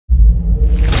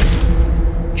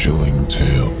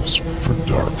tales for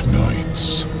dark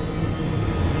nights.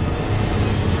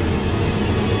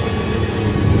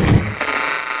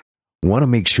 Want to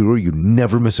make sure you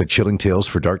never miss a Chilling Tales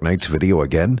for Dark Nights video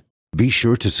again? Be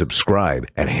sure to subscribe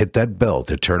and hit that bell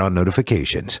to turn on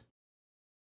notifications.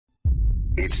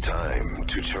 It's time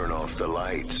to turn off the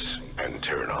lights and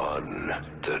turn on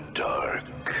the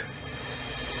dark.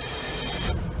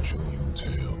 Chilling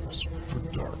Tales for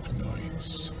Dark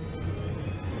Nights.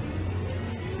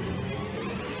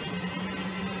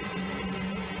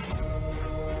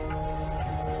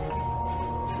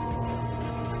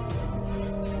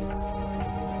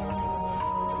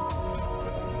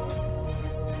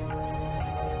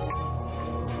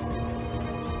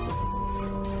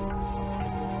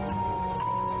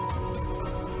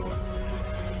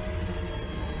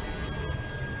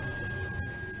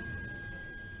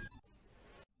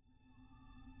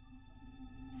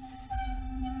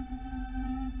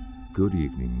 Good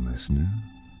evening, listener.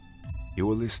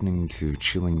 You're listening to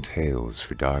Chilling Tales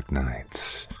for Dark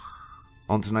Nights.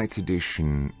 On tonight's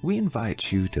edition, we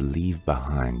invite you to leave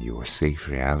behind your safe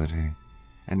reality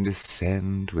and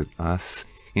descend with us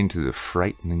into the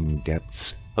frightening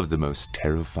depths of the most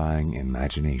terrifying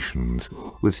imaginations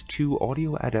with 2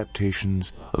 audio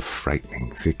adaptations of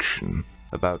frightening fiction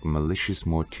about malicious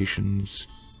morticians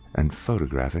and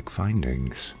photographic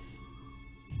findings.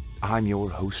 I'm your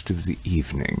host of the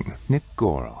evening, Nick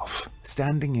Goroff,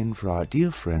 standing in for our dear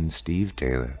friend Steve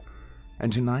Taylor,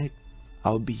 and tonight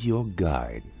I'll be your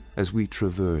guide as we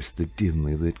traverse the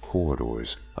dimly lit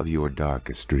corridors of your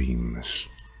darkest dreams.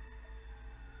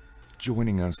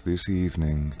 Joining us this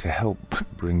evening to help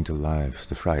bring to life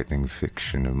the frightening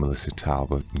fiction of Melissa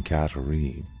Talbot and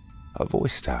Kataribe, our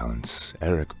voice talents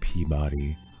Eric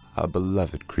Peabody, our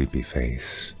beloved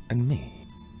Creepyface, and me,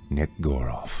 Nick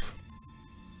Goroff.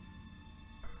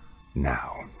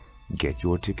 Now, get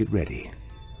your ticket ready,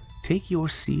 take your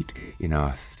seat in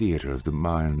our theater of the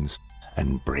minds,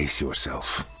 and brace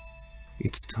yourself.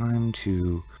 It's time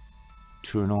to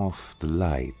turn off the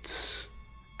lights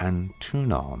and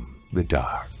turn on the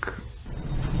dark.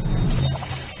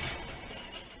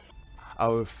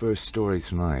 Our first story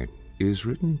tonight is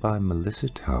written by Melissa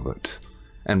Talbot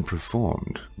and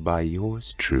performed by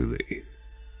yours truly.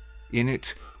 In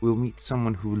it, we'll meet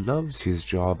someone who loves his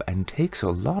job and takes a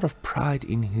lot of pride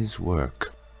in his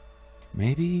work.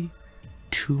 Maybe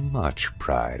too much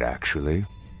pride, actually.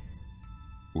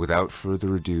 Without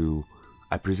further ado,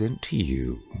 I present to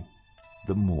you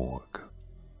the morgue.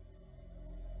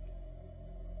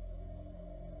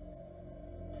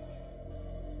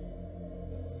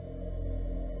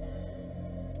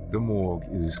 The morgue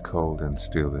is cold and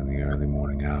still in the early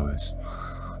morning hours,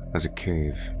 as a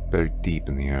cave buried deep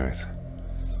in the earth.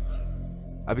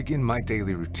 I begin my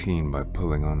daily routine by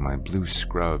pulling on my blue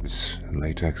scrubs and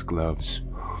latex gloves.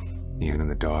 Even in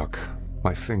the dark,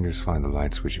 my fingers find the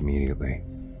light switch immediately.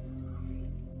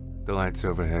 The lights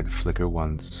overhead flicker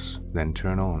once, then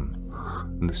turn on,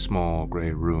 and the small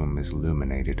gray room is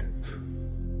illuminated.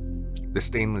 The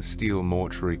stainless steel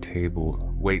mortuary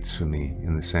table waits for me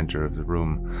in the center of the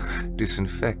room,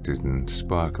 disinfected and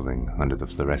sparkling under the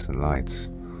fluorescent lights.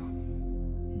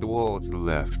 The wall to the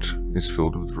left is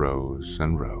filled with rows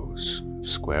and rows of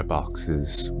square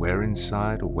boxes where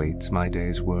inside awaits my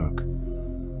day's work.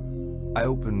 I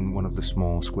open one of the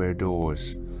small square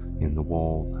doors in the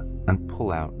wall and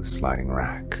pull out the sliding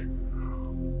rack.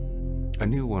 A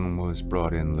new one was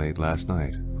brought in late last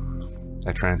night.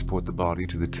 I transport the body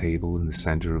to the table in the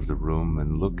center of the room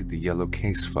and look at the yellow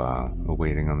case file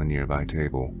awaiting on the nearby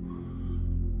table.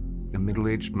 A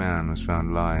middle-aged man was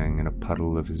found lying in a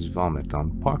puddle of his vomit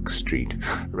on Park Street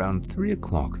around 3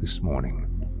 o'clock this morning.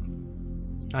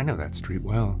 I know that street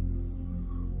well.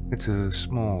 It's a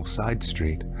small side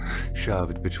street,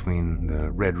 shoved between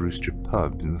the Red Rooster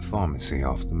pub and the pharmacy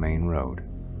off the main road.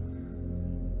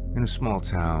 In a small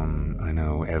town, I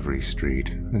know every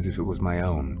street as if it was my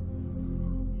own.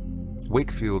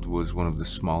 Wakefield was one of the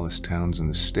smallest towns in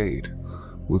the state,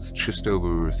 with just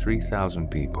over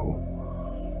 3,000 people.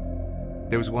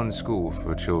 There was one school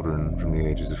for children from the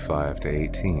ages of 5 to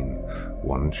 18,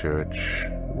 one church,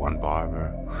 one barber,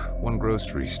 one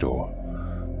grocery store,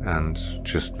 and,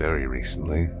 just very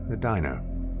recently, a diner.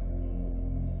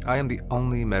 I am the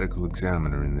only medical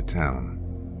examiner in the town,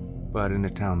 but in a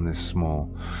town this small,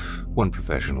 one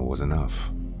professional was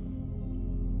enough.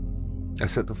 I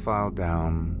set the file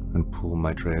down and pull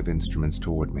my tray of instruments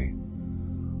toward me.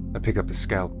 I pick up the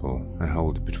scalpel and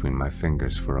hold it between my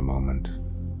fingers for a moment.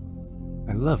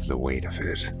 I love the weight of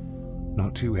it.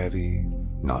 Not too heavy,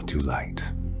 not too light.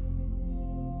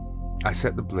 I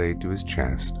set the blade to his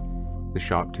chest, the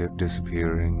sharp tip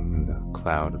disappearing in the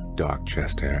cloud of dark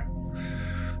chest hair.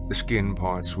 The skin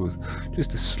parts with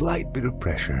just a slight bit of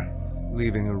pressure,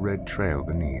 leaving a red trail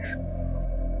beneath.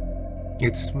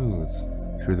 It's smooth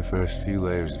through the first few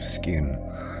layers of skin,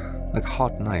 like a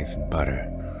hot knife in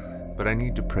butter, but I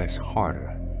need to press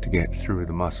harder to get through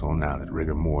the muscle now that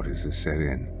rigor mortis is set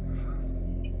in.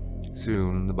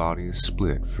 Soon the body is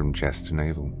split from chest to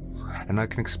navel, and I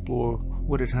can explore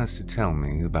what it has to tell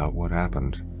me about what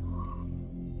happened.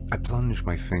 I plunge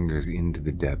my fingers into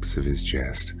the depths of his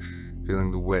chest,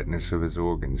 feeling the wetness of his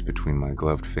organs between my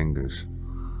gloved fingers.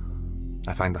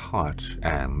 I find the heart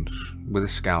and, with a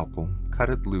scalpel, cut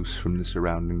it loose from the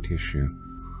surrounding tissue.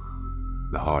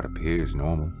 The heart appears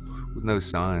normal, with no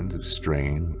signs of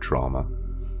strain or trauma.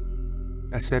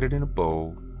 I set it in a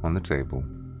bowl on the table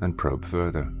and probe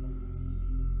further.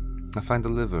 I find the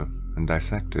liver and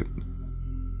dissect it.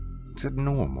 It's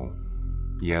abnormal,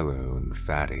 yellow and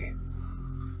fatty.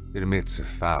 It emits a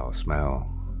foul smell.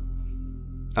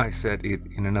 I set it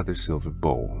in another silver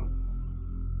bowl.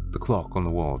 The clock on the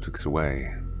wall ticks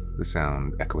away, the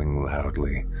sound echoing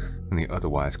loudly in the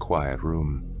otherwise quiet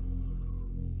room.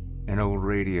 An old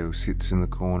radio sits in the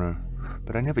corner,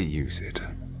 but I never use it.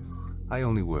 I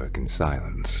only work in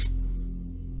silence.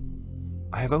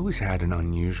 I have always had an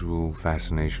unusual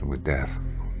fascination with death.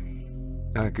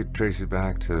 I could trace it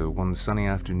back to one sunny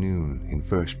afternoon in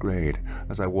first grade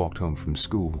as I walked home from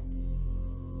school.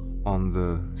 On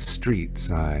the street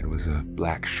side was a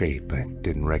black shape I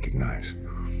didn't recognize.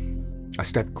 I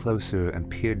stepped closer and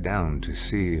peered down to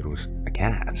see it was a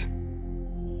cat.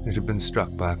 It had been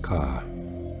struck by a car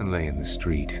and lay in the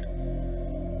street.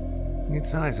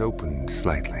 Its eyes opened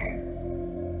slightly.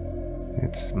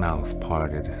 Its mouth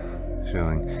parted,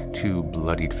 showing two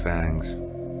bloodied fangs.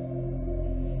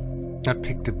 I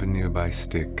picked up a nearby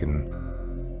stick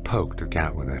and poked the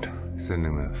cat with it,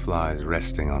 sending the flies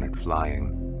resting on it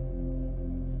flying.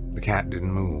 The cat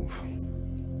didn't move.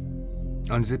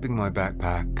 Unzipping my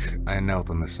backpack, I knelt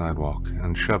on the sidewalk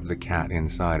and shoved the cat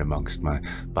inside amongst my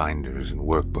binders and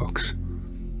workbooks.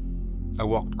 I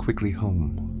walked quickly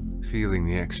home, feeling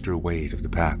the extra weight of the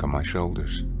pack on my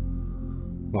shoulders.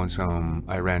 Once home,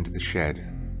 I ran to the shed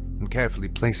and carefully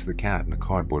placed the cat in a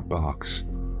cardboard box.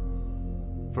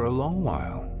 For a long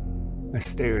while, I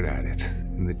stared at it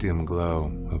in the dim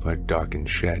glow of our darkened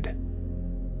shed.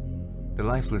 The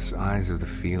lifeless eyes of the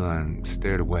feline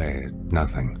stared away at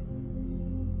nothing.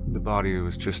 The body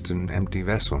was just an empty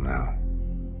vessel now,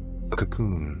 a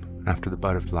cocoon after the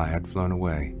butterfly had flown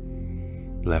away,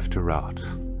 left to rot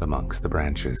amongst the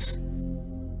branches.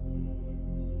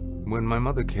 When my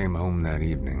mother came home that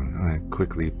evening, I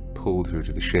quickly pulled her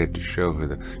to the shed to show her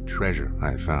the treasure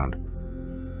I had found.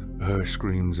 Her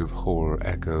screams of horror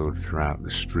echoed throughout the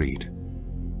street.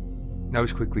 I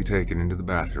was quickly taken into the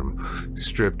bathroom,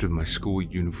 stripped of my school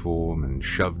uniform and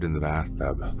shoved in the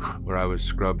bathtub, where I was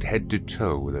scrubbed head to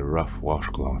toe with a rough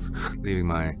washcloth, leaving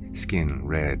my skin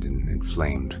red and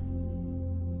inflamed.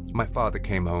 My father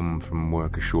came home from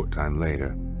work a short time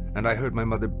later, and I heard my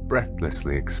mother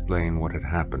breathlessly explain what had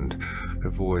happened, her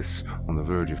voice on the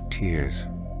verge of tears.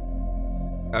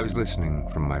 I was listening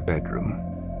from my bedroom,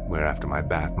 where after my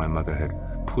bath my mother had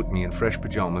put me in fresh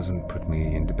pajamas and put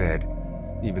me into bed,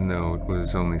 even though it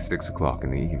was only 6 o'clock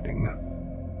in the evening.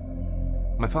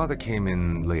 My father came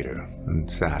in later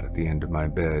and sat at the end of my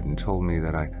bed and told me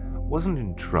that I wasn't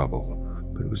in trouble,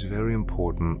 but it was very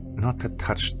important not to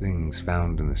touch things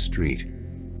found in the street,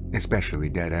 especially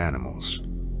dead animals.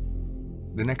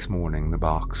 The next morning, the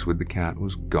box with the cat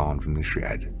was gone from the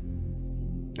shed.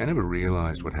 I never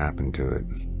realized what happened to it,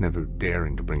 never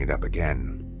daring to bring it up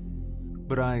again.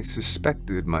 But I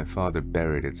suspected my father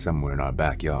buried it somewhere in our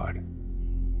backyard.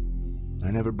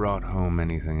 I never brought home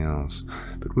anything else,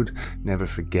 but would never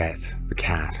forget the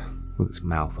cat with its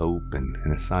mouth open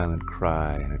in a silent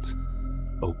cry and its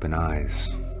open eyes,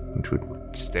 which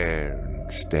would stare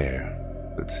and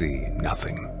stare, but see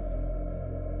nothing.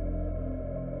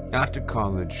 After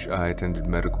college, I attended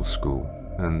medical school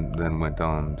and then went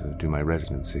on to do my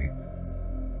residency.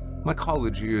 My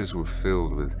college years were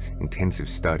filled with intensive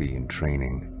study and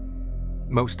training.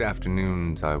 Most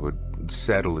afternoons I would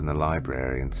settle in the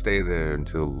library and stay there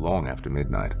until long after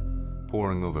midnight,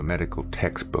 poring over medical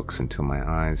textbooks until my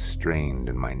eyes strained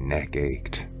and my neck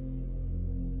ached.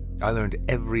 I learned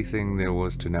everything there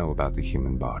was to know about the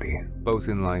human body, both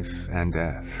in life and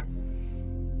death.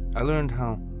 I learned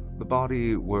how the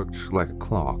body worked like a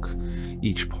clock,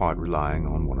 each part relying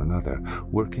on one another,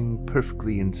 working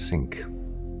perfectly in sync.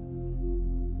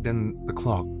 Then the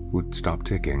clock would stop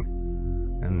ticking,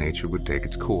 and nature would take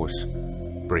its course,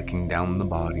 breaking down the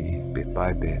body bit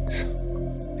by bit.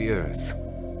 The earth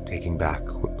taking back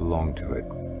what belonged to it.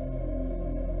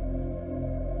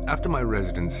 After my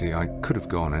residency, I could have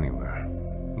gone anywhere,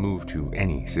 moved to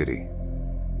any city.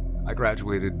 I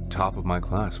graduated top of my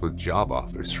class with job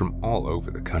offers from all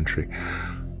over the country,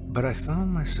 but I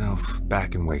found myself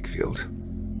back in Wakefield,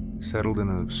 settled in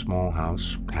a small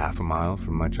house half a mile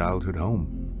from my childhood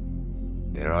home.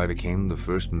 There I became the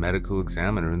first medical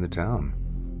examiner in the town,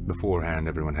 beforehand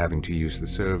everyone having to use the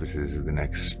services of the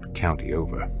next county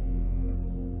over.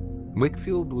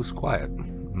 Wakefield was quiet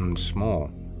and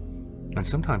small, and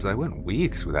sometimes I went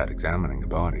weeks without examining a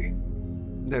body.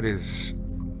 That is,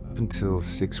 up until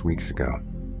 6 weeks ago.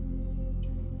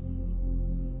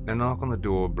 A knock on the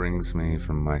door brings me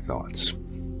from my thoughts.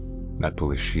 I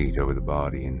pull a sheet over the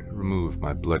body and remove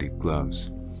my bloodied gloves.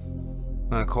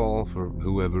 I call for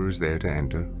whoever is there to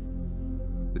enter.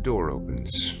 The door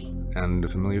opens, and a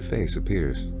familiar face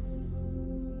appears.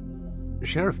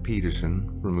 Sheriff Peterson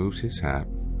removes his hat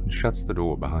and shuts the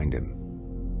door behind him.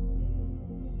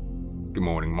 "Good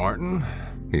morning, Martin,"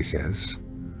 he says.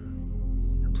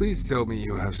 "Please tell me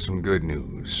you have some good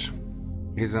news."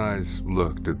 His eyes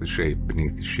looked at the shape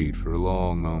beneath the sheet for a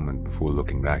long moment before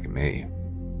looking back at me.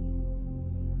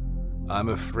 "I'm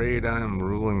afraid I am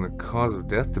ruling the cause of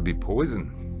death to be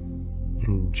poison,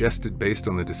 ingested based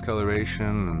on the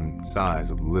discoloration and size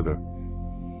of the liver."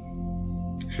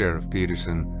 Sheriff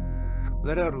Peterson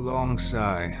let out a long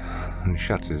sigh and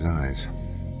shuts his eyes.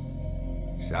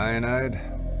 "Cyanide?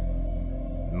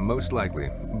 Most likely,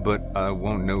 but I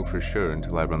won't know for sure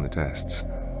until I run the tests."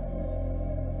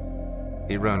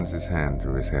 He runs his hand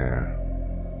through his hair.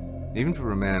 Even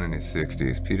for a man in his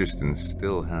 60s, Peterson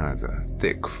still has a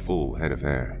thick, full head of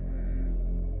hair.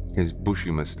 His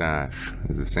bushy mustache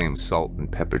is the same salt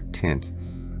and pepper tint,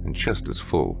 and just as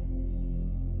full.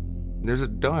 There's a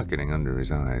darkening under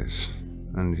his eyes,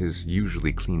 and his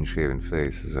usually clean-shaven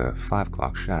face is a 5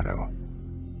 o'clock shadow.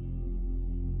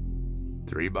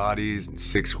 3 bodies in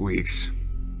 6 weeks.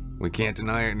 We can't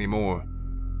deny it anymore.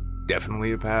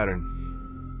 Definitely a pattern.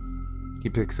 He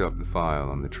picks up the file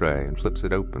on the tray and flips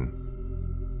it open.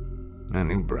 I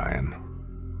knew Brian.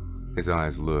 His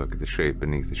eyes look at the shape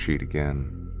beneath the sheet again.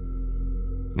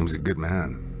 He was a good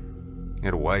man. He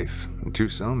had a wife and 2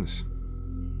 sons.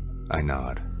 I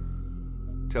nod.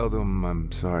 Tell them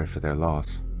I'm sorry for their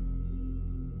loss.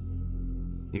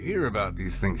 "You hear about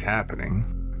these things happening,"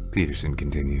 Peterson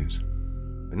continues.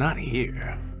 "But not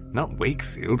here. Not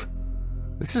Wakefield.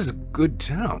 This is a good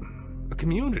town. A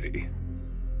community.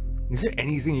 Is there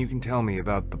anything you can tell me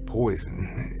about the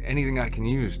poison? Anything I can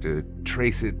use to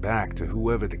trace it back to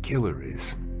whoever the killer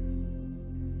is?"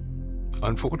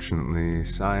 Unfortunately,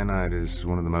 cyanide is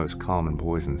one of the most common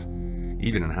poisons,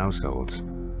 even in households.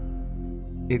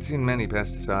 It's in many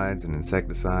pesticides and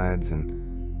insecticides, and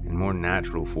in more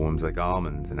natural forms like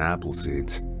almonds and apple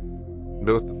seeds.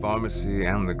 Both the pharmacy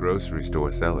and the grocery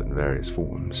store sell it in various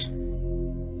forms.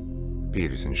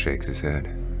 Peterson shakes his head.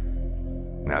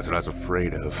 "That's what I was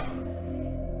afraid of."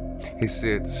 He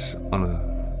sits on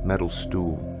a metal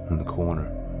stool in the corner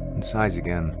and sighs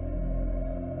again.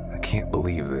 "I can't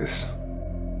believe this.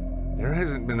 There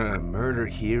hasn't been a murder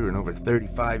here in over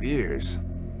 35 years.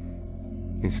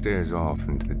 He stares off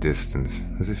into the distance,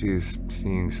 as if he is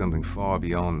seeing something far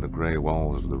beyond the gray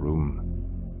walls of the room.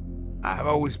 "I've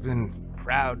always been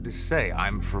proud to say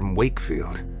I'm from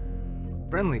Wakefield.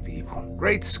 Friendly people,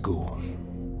 great school,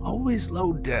 always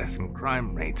low death and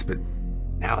crime rates, but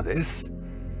now this?"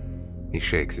 He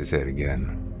shakes his head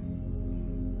again.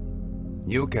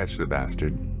 "You'll catch the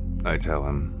bastard," I tell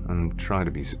him, and try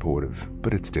to be supportive,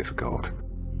 but it's difficult.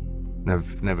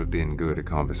 I've never been good at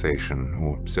conversation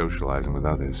or socializing with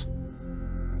others.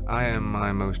 I am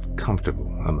my most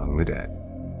comfortable among the dead.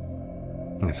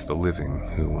 It's the living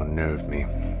who unnerve me.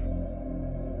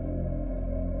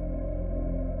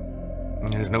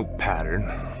 There's no pattern.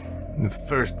 The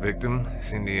first victim,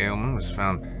 Cindy Aylman, was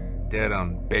found dead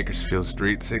on Bakersfield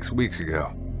Street 6 weeks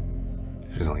ago.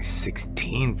 She was only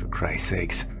 16, for Christ's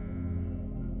sakes.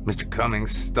 Mr.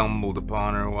 Cummings stumbled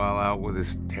upon her while out with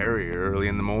his terrier early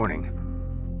in the morning.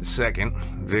 The second,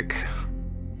 Vic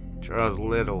Charles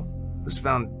Little, was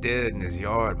found dead in his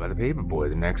yard by the paperboy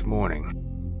the next morning.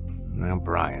 Now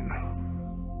Brian.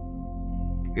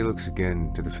 He looks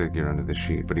again to the figure under the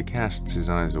sheet, but he casts his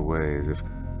eyes away as if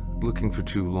looking for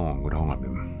too long would harm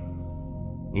him.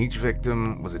 Each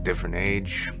victim was a different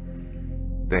age.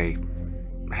 They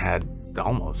had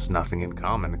almost nothing in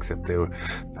common except they were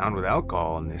found with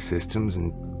alcohol in their systems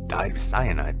and died of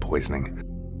cyanide poisoning.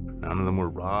 None of them were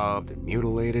robbed and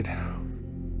mutilated.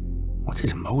 What's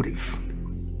his motive?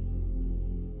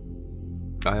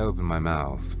 I open my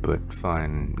mouth, but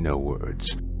find no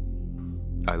words.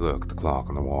 I look at the clock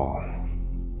on the wall.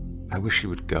 I wish she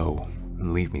would go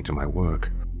and leave me to my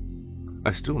work.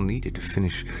 I still needed to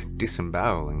finish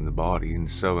disemboweling the body and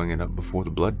sewing it up before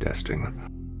the blood testing.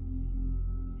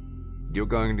 "You're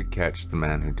going to catch the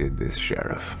man who did this,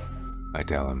 Sheriff," I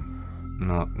tell him,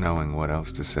 not knowing what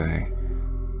else to say.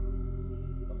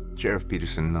 Sheriff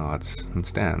Peterson nods and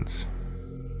stands.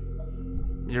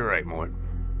 "You're right, Mort.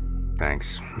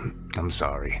 Thanks. I'm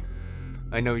sorry.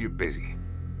 I know you're busy.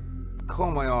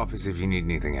 Call my office if you need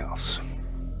anything else."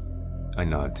 I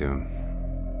nod to him.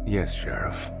 "Yes,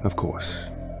 Sheriff, of course."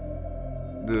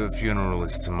 "The funeral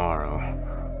is tomorrow.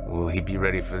 Will he be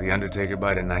ready for the undertaker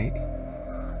by tonight?"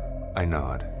 I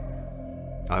nod.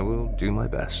 "I will do my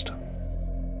best."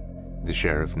 The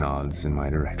sheriff nods in my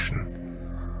direction.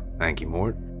 "Thank you,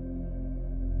 Mort."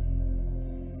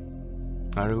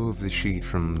 I remove the sheet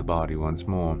from the body once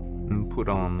more and put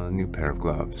on a new pair of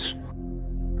gloves.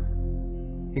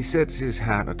 He sets his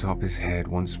hat atop his head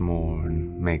once more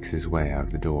and makes his way out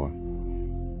of the door.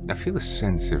 I feel a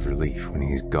sense of relief when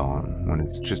he's gone, when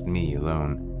it's just me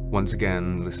alone, once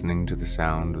again listening to the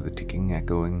sound of the ticking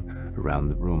echoing around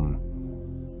the room.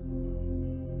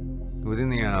 Within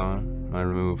the hour, I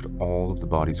removed all of the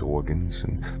body's organs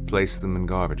and placed them in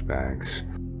garbage bags.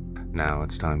 Now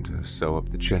it's time to sew up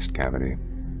the chest cavity.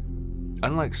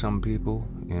 Unlike some people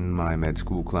in my med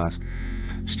school class,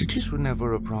 stitches were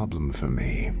never a problem for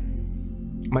me.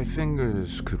 My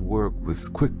fingers could work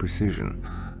with quick precision,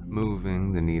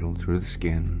 moving the needle through the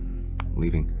skin,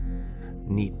 leaving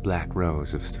neat black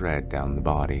rows of thread down the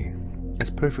body, as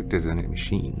perfect as any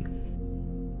machine.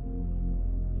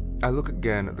 I look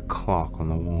again at the clock on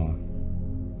the wall.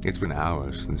 It's been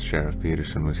hours since Sheriff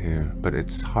Peterson was here, but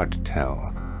it's hard to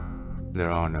tell.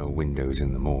 There are no windows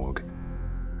in the morgue.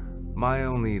 My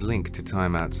only link to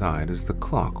time outside is the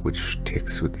clock, which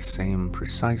ticks with the same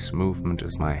precise movement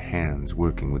as my hands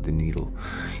working with the needle.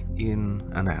 In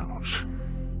and out.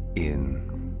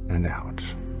 In and out.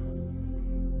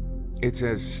 It's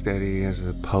as steady as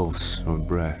a pulse or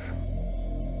breath,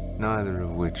 neither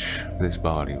of which this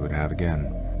body would have again.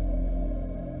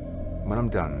 When I'm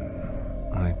done,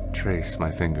 I trace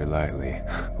my finger lightly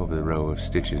over the row of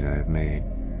stitches I have made,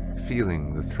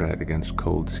 feeling the thread against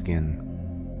cold skin.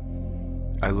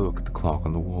 I look at the clock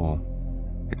on the wall.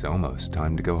 It's almost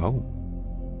time to go home.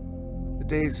 The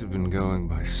days have been going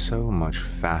by so much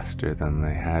faster than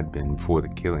they had been before the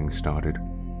killing started.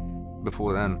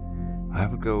 Before then, I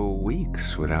would go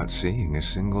weeks without seeing a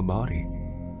single body.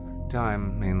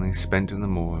 Time mainly spent in the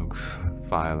morgue,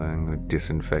 filing or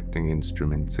disinfecting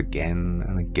instruments again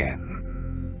and again.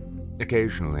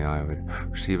 Occasionally I would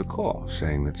receive a call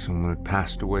saying that someone had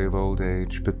passed away of old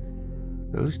age, but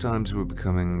those times were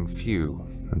becoming few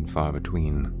and far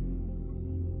between.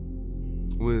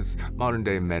 With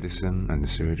modern-day medicine and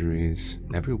surgeries,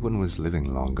 everyone was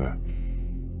living longer.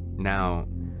 Now,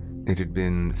 it had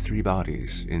been 3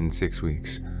 bodies in 6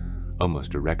 weeks,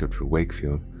 almost a record for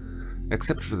Wakefield,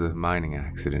 except for the mining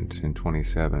accident in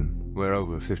 27, where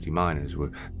over 50 miners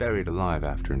were buried alive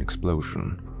after an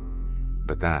explosion.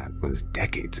 But that was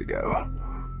decades ago,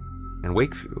 and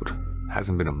Wakefield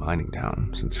hasn't been a mining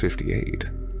town since 58.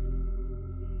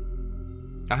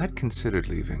 I had considered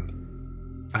leaving.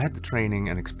 I had the training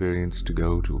and experience to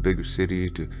go to a bigger city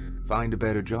to find a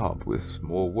better job with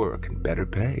more work and better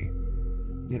pay.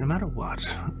 Yet no matter what,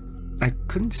 I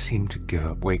couldn't seem to give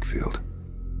up Wakefield.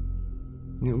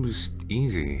 It was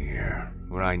easy here,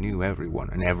 where I knew everyone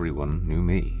and everyone knew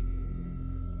me.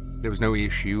 There was no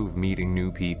issue of meeting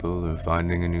new people or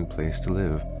finding a new place to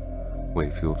live.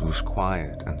 Wakefield was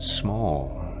quiet and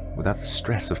small, without the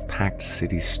stress of packed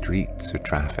city streets or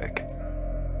traffic.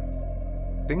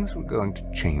 Things were going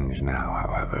to change now,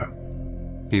 however.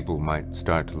 People might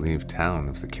start to leave town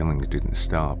if the killings didn't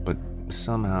stop, but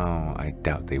somehow I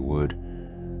doubt they would.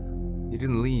 You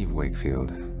didn't leave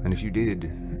Wakefield, and if you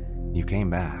did, you came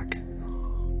back.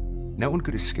 No one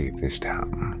could escape this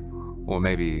town, or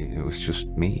maybe it was just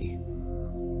me.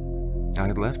 I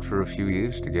had left for a few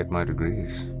years to get my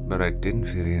degrees, but I didn't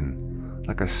fit in,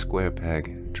 like a square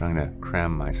peg trying to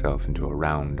cram myself into a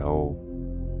round hole.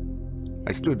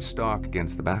 I stood stark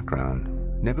against the background,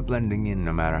 never blending in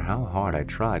no matter how hard I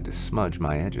tried to smudge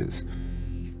my edges.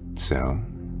 So,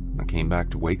 I came back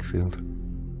to Wakefield,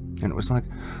 and it was like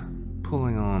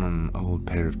pulling on an old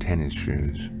pair of tennis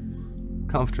shoes.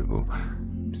 Comfortable,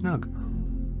 snug,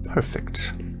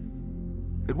 perfect.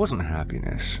 It wasn't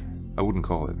happiness, I wouldn't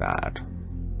call it that,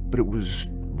 but it was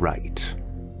right.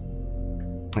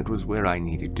 It was where I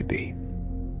needed to be.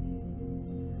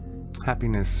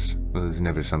 Happiness was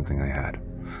never something I had,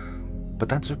 but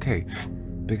that's okay,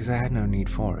 because I had no need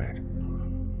for it.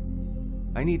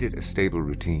 I needed a stable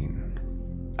routine.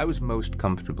 I was most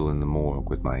comfortable in the morgue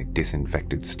with my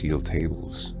disinfected steel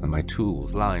tables and my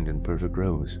tools lined in perfect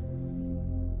rows.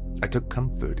 I took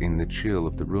comfort in the chill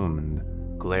of the room and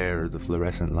the glare of the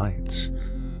fluorescent lights.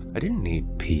 I didn't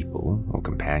need people or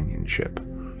companionship.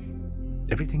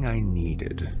 Everything I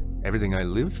needed, everything I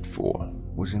lived for,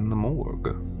 was in the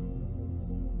morgue.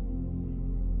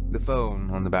 The phone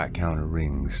on the back counter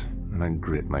rings, and I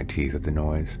grit my teeth at the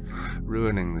noise,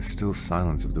 ruining the still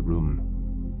silence of the room.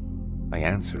 I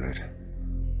answer it.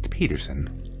 It's Peterson.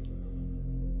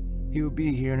 He will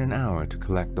be here in an hour to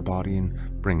collect the body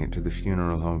and bring it to the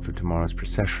funeral home for tomorrow's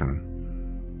procession.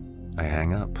 I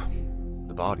hang up.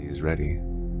 The body is ready.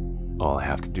 All I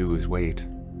have to do is wait.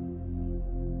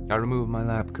 I remove my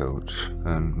lab coat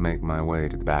and make my way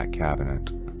to the back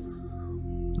cabinet.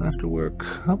 After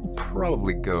work, I will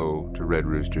probably go to Red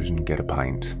Rooster's and get a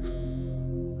pint.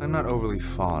 I'm not overly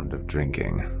fond of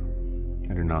drinking.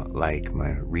 I do not like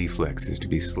my reflexes to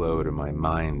be slowed or my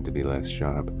mind to be less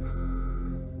sharp.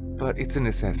 But it's a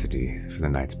necessity for the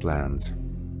night's plans.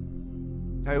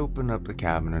 I open up the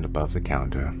cabinet above the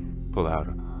counter, pull out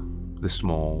the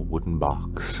small wooden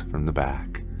box from the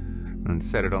back, and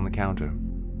set it on the counter.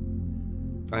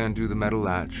 I undo the metal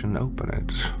latch and open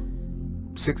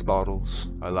it. 6 bottles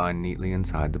are lined neatly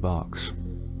inside the box.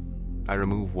 I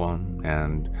remove one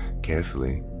and,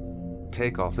 carefully,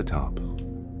 take off the top.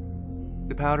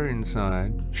 The powder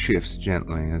inside shifts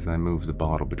gently as I move the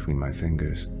bottle between my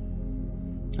fingers.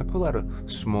 I pull out a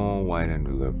small white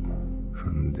envelope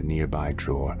from the nearby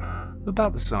drawer,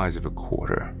 about the size of a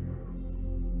quarter.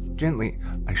 Gently,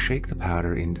 I shake the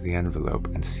powder into the envelope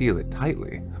and seal it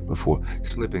tightly before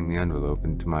slipping the envelope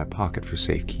into my pocket for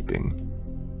safekeeping.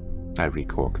 I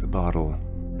recork the bottle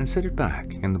and set it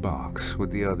back in the box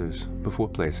with the others before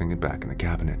placing it back in the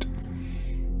cabinet.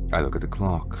 I look at the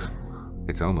clock.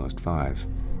 It's almost 5.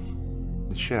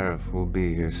 The sheriff will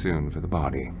be here soon for the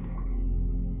body.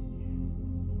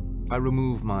 I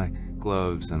remove my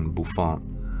gloves and bouffant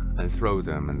and throw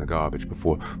them in the garbage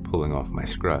before pulling off my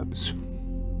scrubs.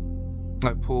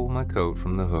 I pull my coat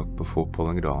from the hook before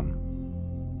pulling it on.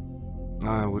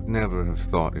 I would never have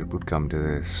thought it would come to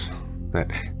this,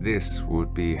 that this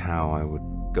would be how I would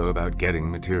go about getting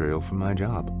material for my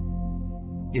job.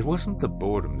 It wasn't the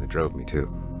boredom that drove me to.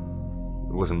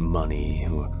 It wasn't money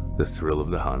or the thrill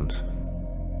of the hunt.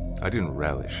 I didn't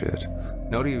relish it,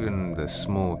 not even the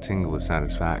small tingle of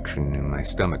satisfaction in my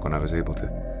stomach when I was able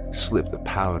to slip the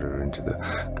powder into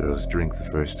the girl's drink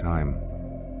the first time.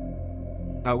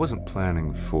 I wasn't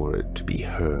planning for it to be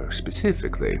her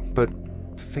specifically, but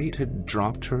fate had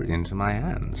dropped her into my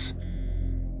hands.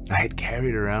 I had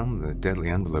carried around the deadly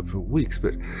envelope for weeks,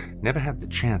 but never had the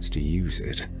chance to use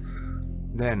it.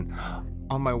 Then,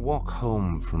 on my walk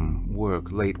home from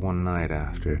work late one night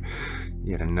after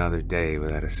yet another day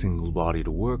without a single body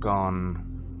to work on,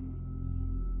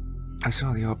 I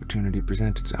saw the opportunity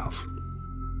present itself.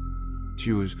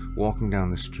 She was walking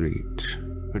down the street,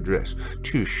 her dress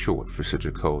too short for such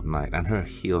a cold night, and her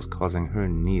heels causing her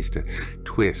knees to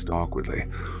twist awkwardly.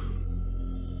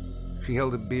 She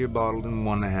held a beer bottle in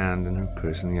one hand and her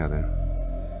purse in the other.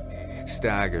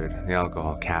 Staggered, the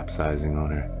alcohol capsizing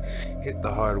on her, hit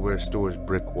the hardware store's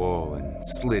brick wall and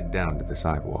slid down to the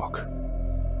sidewalk.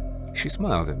 She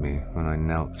smiled at me when I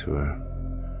knelt to her.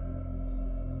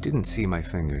 Didn't see my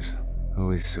fingers,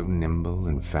 always so nimble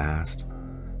and fast,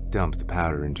 dumped the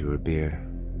powder into her beer.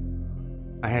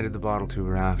 I handed the bottle to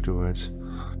her afterwards,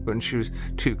 but she was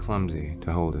too clumsy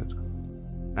to hold it.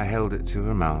 I held it to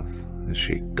her mouth as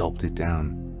she gulped it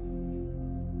down.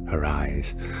 Her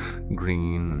eyes,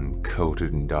 green and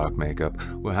coated in dark makeup,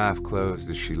 were half closed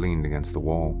as she leaned against the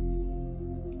wall.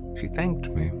 She thanked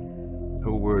me,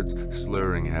 her words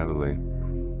slurring heavily.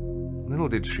 Little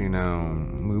did she know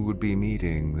we would be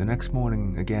meeting the next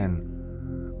morning again,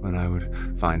 when I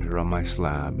would find her on my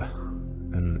slab,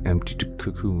 an empty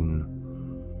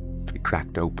cocoon, to be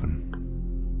cracked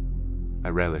open. I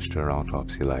relished her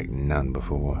autopsy like none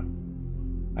before.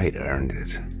 I'd earned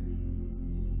it.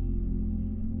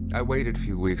 I waited a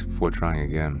few weeks before trying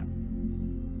again.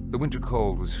 The winter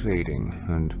cold was fading,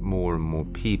 and more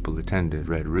people attended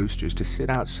Red Rooster's to sit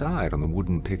outside on the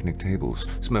wooden picnic tables,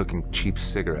 smoking cheap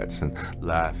cigarettes and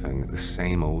laughing at the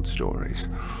same old stories.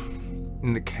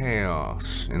 In the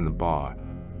chaos in the bar,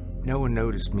 no one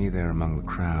noticed me there among the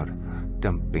crowd,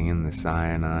 dumping in the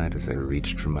cyanide as I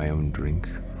reached for my own drink.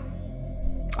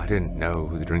 I didn't know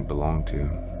who the drink belonged to,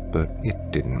 but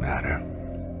it didn't matter.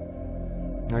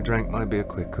 I drank my beer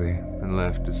quickly and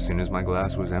left as soon as my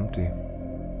glass was empty.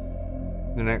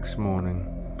 The next morning,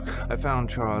 I found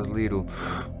Charles Liedel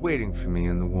waiting for me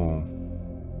in the wall.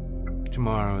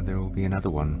 tomorrow there will be another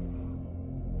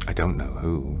one. I don't know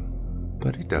who,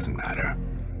 but it doesn't matter.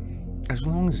 As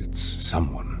long as it's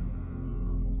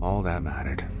someone, all that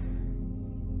mattered.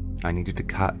 I needed to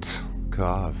cut,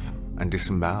 carve, and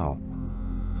disembowel.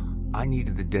 I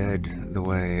needed the dead the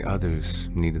way others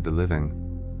needed the living.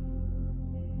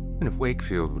 And if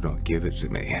Wakefield would not give it to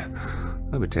me,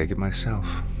 I would take it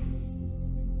myself.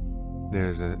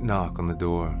 There's a knock on the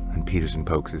door, and Peterson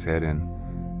pokes his head in.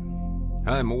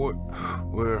 "Hi, Mort.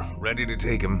 We're ready to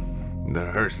take him.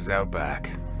 The hearse is out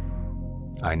back."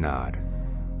 I nod.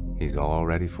 He's all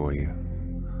ready for you.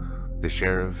 The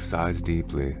sheriff sighs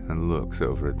deeply and looks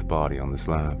over at the body on the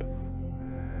slab.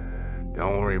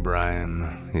 "Don't worry,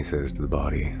 Brian," he says to the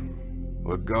body.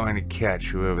 "We're going to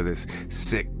catch whoever this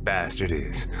sick bastard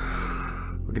is.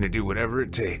 We're going to do whatever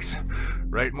it takes.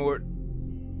 Right, Mort?"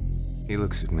 He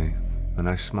looks at me, and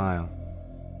I smile.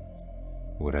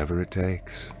 Whatever it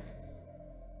takes.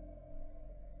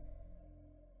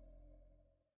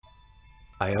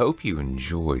 I hope you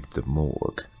enjoyed The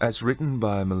Morgue, as written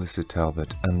by Melissa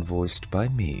Talbot and voiced by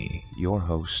me, your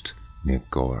host, Nick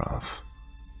Goroff.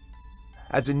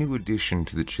 As a new addition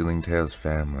to the Chilling Tales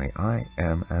family, I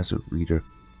am, as a reader,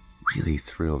 really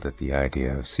thrilled at the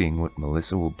idea of seeing what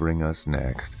Melissa will bring us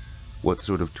next, what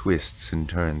sort of twists and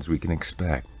turns we can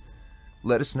expect.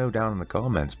 Let us know down in the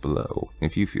comments below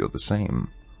if you feel the same.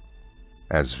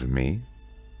 As for me,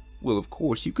 well, of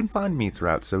course, you can find me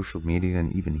throughout social media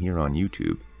and even here on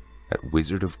YouTube at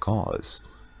Wizard of Cause.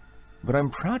 But I'm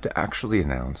proud to actually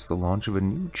announce the launch of a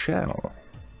new channel.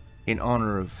 In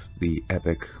honor of the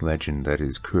epic legend that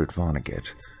is Kurt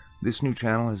Vonnegut, this new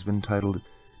channel has been titled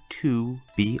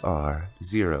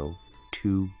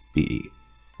 2BR02B,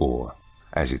 or,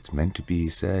 as it's meant to be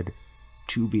said,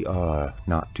 2BR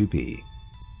not to be.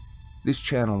 This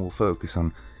channel will focus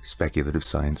on speculative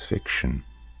science fiction,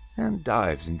 and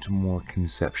dives into more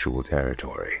conceptual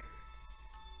territory.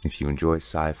 If you enjoy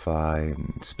sci-fi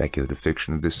and speculative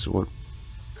fiction of this sort,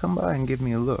 come by and give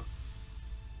me a look.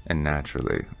 And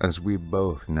naturally, as we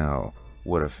both know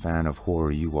what a fan of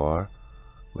horror you are,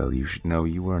 well, you should know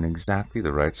you are in exactly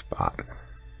the right spot.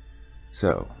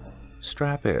 So,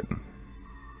 strap in,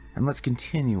 and let's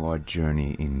continue our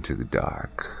journey into the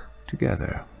dark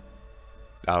together.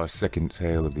 Our second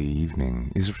tale of the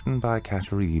evening is written by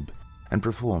Kataribe and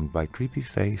performed by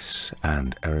Creepyface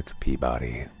and Eric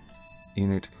Peabody.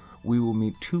 In it, we will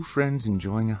meet two friends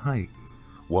enjoying a hike,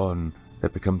 one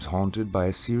that becomes haunted by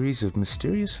a series of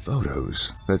mysterious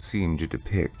photos that seem to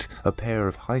depict a pair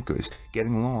of hikers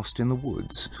getting lost in the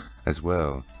woods, as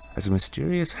well as a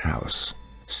mysterious house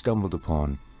stumbled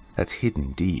upon that's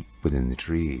hidden deep within the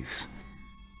trees.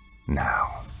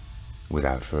 Now,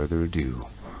 without further ado,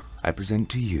 I present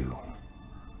to you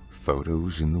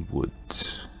Photos in the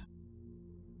Woods.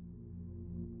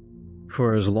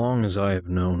 For as long as I have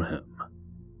known him,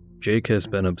 Jake has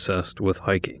been obsessed with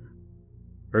hiking.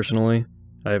 Personally,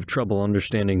 I have trouble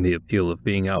understanding the appeal of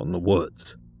being out in the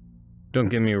woods. Don't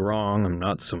get me wrong, I'm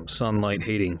not some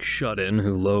sunlight-hating shut-in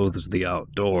who loathes the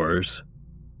outdoors,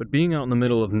 but being out in the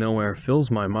middle of nowhere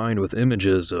fills my mind with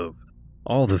images of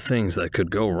all the things that could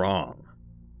go wrong.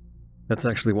 That's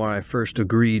actually why I first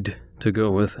agreed to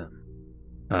go with him.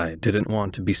 I didn't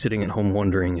want to be sitting at home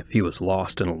wondering if he was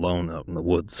lost and alone out in the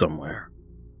woods somewhere.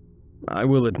 I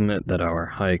will admit that our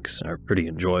hikes are pretty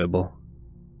enjoyable,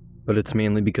 but it's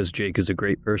mainly because Jake is a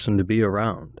great person to be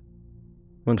around.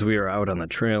 Once we are out on the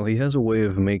trail, he has a way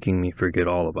of making me forget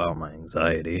all about my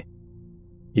anxiety.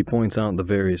 He points out the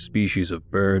various species of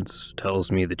birds,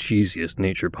 tells me the cheesiest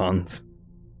nature puns,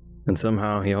 and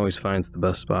somehow he always finds the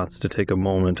best spots to take a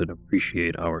moment and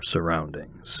appreciate our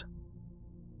surroundings.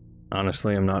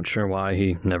 Honestly, I'm not sure why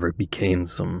he never became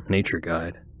some nature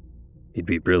guide. He'd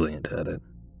be brilliant at it.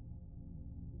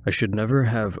 I should never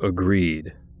have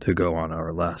agreed to go on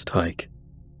our last hike,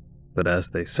 but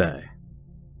as they say,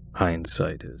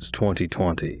 hindsight is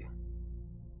 20/20.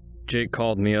 Jake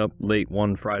called me up late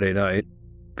one Friday night,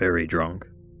 very drunk,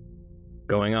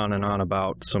 going on and on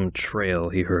about some trail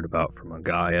he heard about from a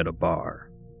guy at a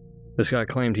bar. This guy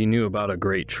claimed he knew about a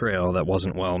great trail that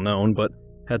wasn't well known, but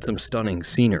had some stunning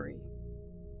scenery.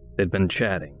 They'd been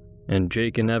chatting, and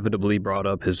Jake inevitably brought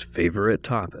up his favorite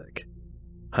topic,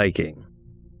 hiking.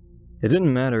 It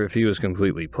didn't matter if he was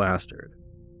completely plastered.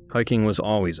 Hiking was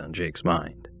always on Jake's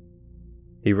mind.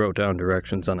 He wrote down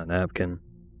directions on a napkin,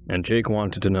 and Jake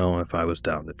wanted to know if I was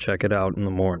down to check it out in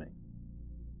the morning.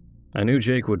 I knew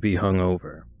Jake would be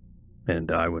hungover,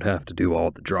 and I would have to do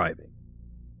all the driving,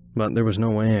 but there was no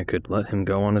way I could let him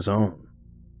go on his own.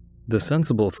 The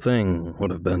sensible thing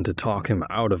would have been to talk him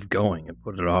out of going and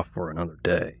put it off for another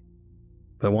day.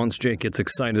 But once Jake gets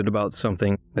excited about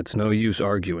something, it's no use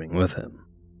arguing with him.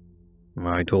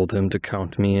 I told him to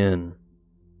count me in.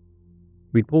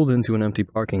 We'd pulled into an empty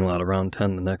parking lot around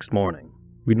 10 the next morning.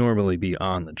 We'd normally be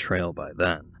on the trail by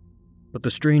then. But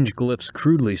the strange glyphs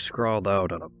crudely scrawled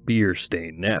out on a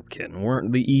beer-stained napkin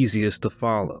weren't the easiest to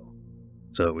follow,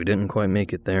 so we didn't quite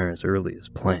make it there as early as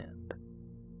planned.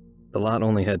 The lot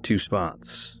only had 2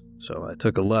 spots, so I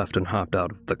took a left and hopped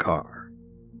out of the car.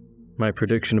 My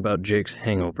prediction about Jake's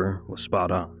hangover was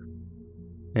spot on,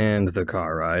 and the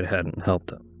car ride hadn't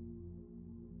helped him.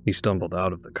 He stumbled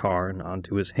out of the car and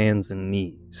onto his hands and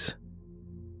knees.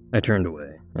 I turned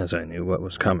away, as I knew what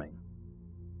was coming.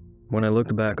 When I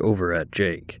looked back over at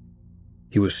Jake,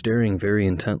 he was staring very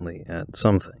intently at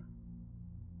something.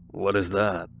 "What is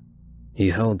that?" He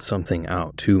held something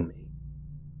out to me.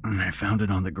 "I found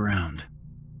it on the ground."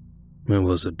 It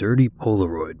was a dirty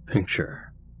Polaroid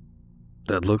picture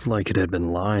that looked like it had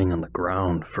been lying on the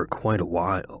ground for quite a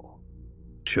while.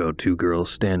 It showed 2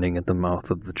 girls standing at the mouth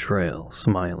of the trail,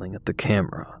 smiling at the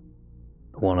camera.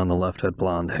 The one on the left had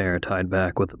blonde hair tied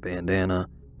back with a bandana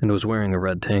and was wearing a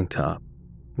red tank top,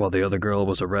 while the other girl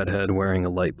was a redhead wearing a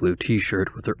light blue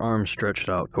t-shirt with her arms stretched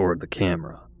out toward the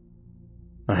camera.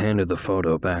 I handed the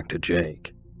photo back to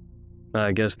Jake.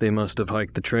 I guess they must have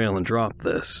hiked the trail and dropped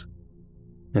this.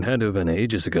 It had to have been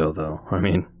ages ago, though. I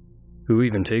mean, who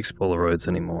even takes Polaroids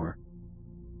anymore?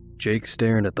 Jake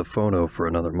stared at the photo for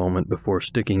another moment before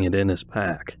sticking it in his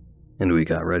pack, and we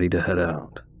got ready to head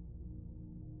out.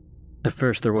 At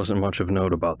first, there wasn't much of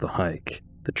note about the hike.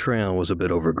 The trail was a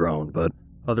bit overgrown, but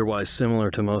otherwise similar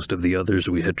to most of the others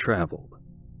we had traveled.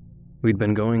 We'd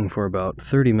been going for about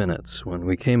 30 minutes when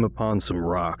we came upon some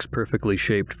rocks perfectly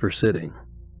shaped for sitting.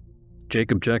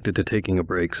 Jake objected to taking a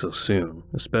break so soon,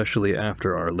 especially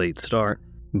after our late start,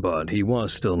 but he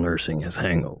was still nursing his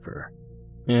hangover,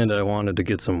 and I wanted to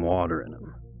get some water in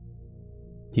him.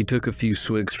 He took a few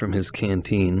swigs from his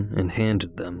canteen and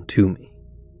handed them to me.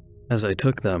 As I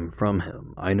took them from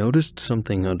him, I noticed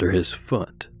something under his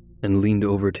foot and leaned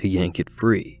over to yank it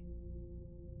free.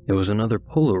 It was another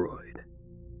Polaroid.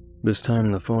 This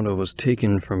time the photo was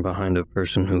taken from behind a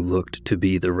person who looked to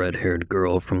be the red-haired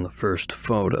girl from the first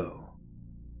photo.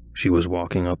 She was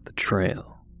walking up the trail.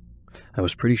 I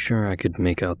was pretty sure I could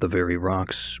make out the very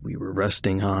rocks we were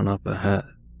resting on up ahead.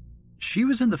 "She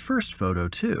was in the first photo,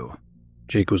 too."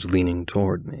 Jake was leaning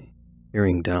toward me,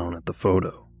 peering down at the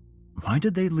photo. "Why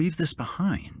did they leave this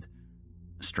behind?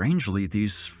 Strangely,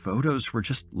 these photos were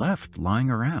just left lying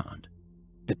around."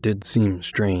 It did seem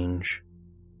strange,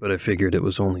 but I figured it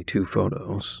was only 2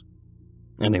 photos.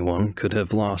 Anyone could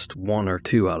have lost 1 or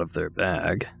 2 out of their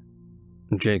bag.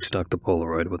 Jake stuck the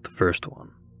Polaroid with the first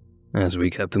one, as we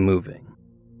kept moving.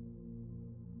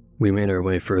 We made our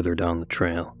way further down the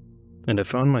trail, and I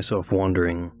found myself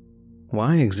wondering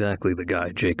why exactly the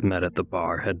guy Jake met at the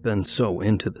bar had been so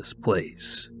into this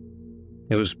place.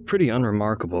 It was pretty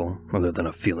unremarkable, other than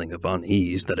a feeling of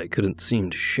unease that I couldn't seem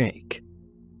to shake.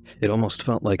 It almost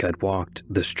felt like I'd walked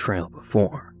this trail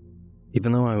before,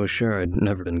 even though I was sure I'd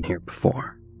never been here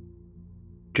before.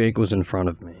 Jake was in front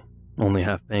of me, only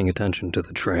half paying attention to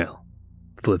the trail,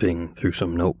 flipping through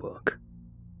some notebook.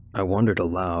 I wondered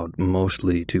aloud,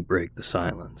 mostly to break the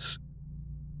silence.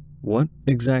 What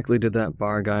exactly did that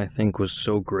bar guy think was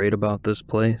so great about this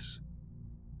place?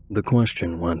 The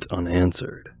question went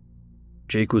unanswered.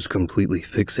 Jake was completely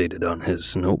fixated on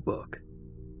his notebook.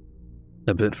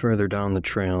 A bit further down the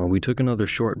trail, we took another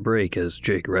short break as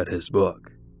Jake read his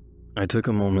book. I took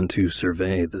a moment to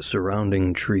survey the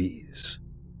surrounding trees.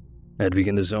 I'd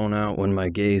begun to zone out when my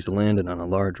gaze landed on a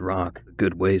large rock a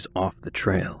good ways off the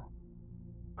trail.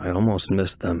 I almost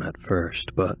missed them at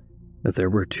first, but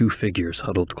there were 2 figures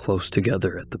huddled close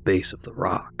together at the base of the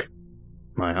rock.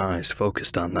 My eyes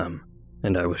focused on them,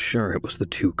 and I was sure it was the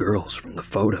 2 girls from the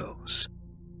photos.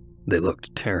 They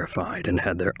looked terrified and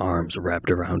had their arms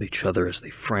wrapped around each other as they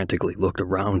frantically looked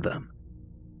around them.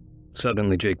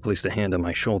 Suddenly, Jake placed a hand on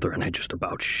my shoulder and I just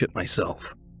about shit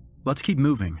myself. "Let's keep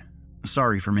moving.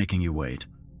 Sorry for making you wait."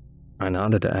 I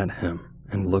nodded at him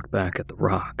and looked back at the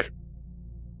rock,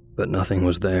 but nothing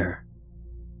was there.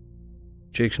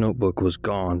 Jake's notebook was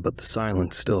gone, but the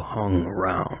silence still hung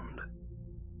around.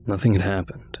 Nothing had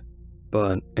happened,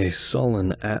 but a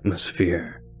sullen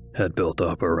atmosphere had built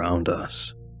up around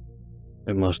us.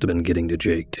 It must have been getting to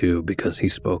Jake too, because he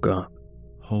spoke up.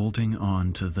 "Holding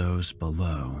on to those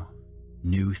below.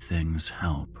 New things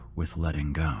help with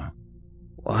letting go."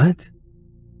 What?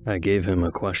 I gave him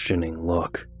a questioning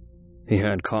look. He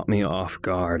had caught me off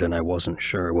guard and I wasn't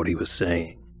sure what he was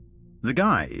saying. "The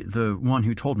guy, the one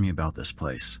who told me about this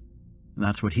place.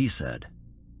 That's what he said.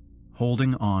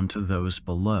 Holding on to those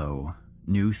below.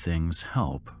 new things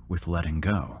help with letting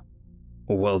go.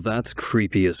 Well, that's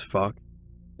creepy as fuck.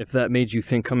 If that made you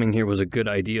think coming here was a good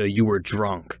idea, you were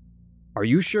drunk. Are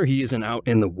you sure he isn't out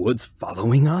in the woods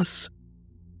following us?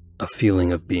 A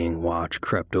feeling of being watched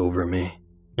crept over me,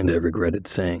 and I regretted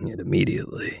saying it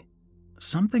immediately.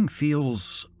 Something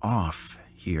feels off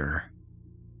here.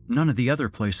 None of the other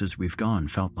places we've gone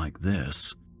felt like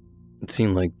this. It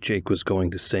seemed like Jake was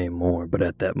going to say more, but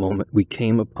at that moment we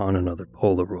came upon another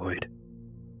Polaroid.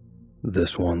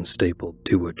 This one stapled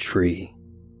to a tree.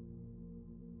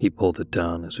 He pulled it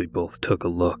down as we both took a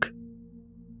look.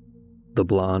 The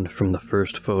blonde from the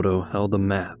first photo held a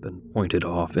map and pointed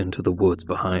off into the woods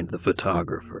behind the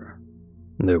photographer.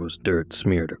 There was dirt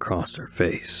smeared across her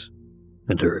face,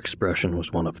 and her expression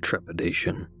was one of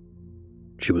trepidation.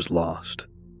 She was lost.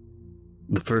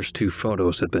 The first two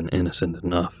photos had been innocent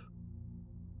enough,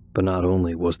 but not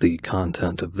only was the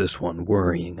content of this one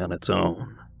worrying on its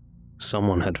own,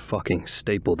 someone had fucking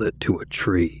stapled it to a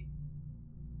tree.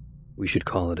 We should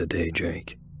call it a day,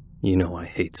 Jake. You know I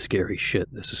hate scary shit.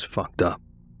 This is fucked up.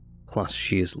 Plus,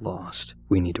 she is lost.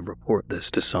 We need to report this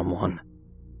to someone.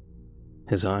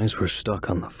 His eyes were stuck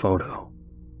on the photo,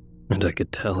 and I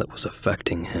could tell it was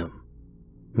affecting him.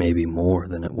 Maybe more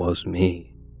than it was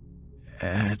me.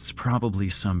 It's probably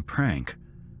some prank.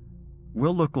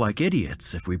 We'll look like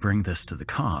idiots if we bring this to the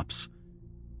cops.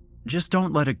 Just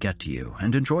don't let it get to you,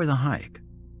 and enjoy the hike.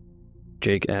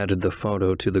 Jake added the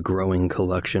photo to the growing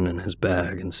collection in his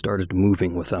bag and started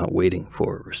moving without waiting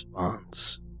for a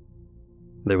response.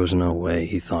 There was no way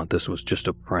he thought this was just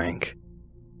a prank,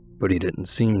 but he didn't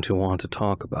seem to want to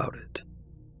talk about it.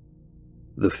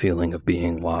 The feeling of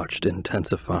being watched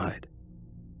intensified.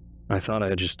 I thought I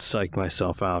had just psyched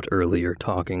myself out earlier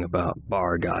talking about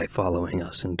bar guy following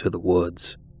us into the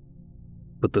woods,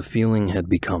 but the feeling had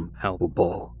become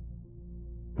palpable.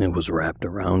 It was wrapped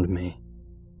around me,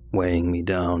 weighing me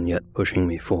down yet pushing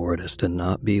me forward as to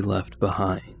not be left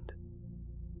behind.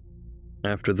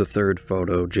 After the third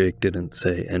photo, Jake didn't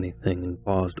say anything and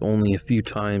paused only a few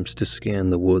times to scan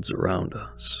the woods around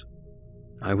us.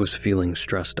 I was feeling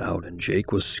stressed out and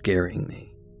Jake was scaring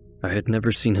me. I had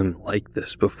never seen him like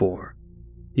this before.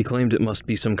 He claimed it must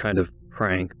be some kind of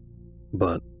prank,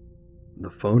 but the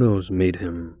photos made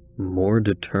him more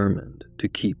determined to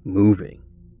keep moving.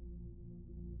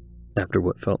 After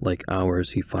what felt like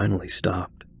hours, he finally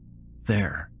stopped.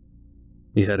 There.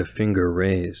 He had a finger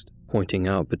raised, pointing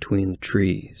out between the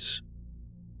trees.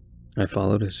 I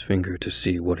followed his finger to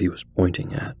see what he was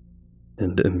pointing at,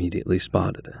 and immediately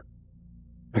spotted it.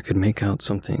 I could make out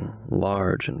something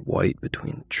large and white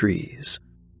between the trees,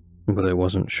 but I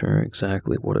wasn't sure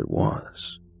exactly what it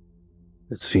was.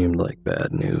 It seemed like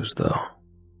bad news, though.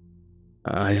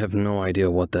 I have no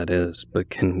idea what that is, but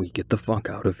can we get the fuck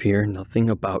out of here? Nothing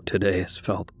about today has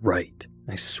felt right.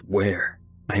 I swear,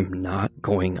 I'm not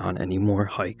going on any more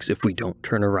hikes if we don't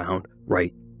turn around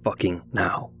right fucking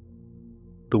now.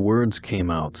 The words came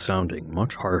out sounding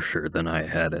much harsher than I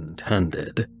had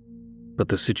intended, but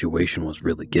the situation was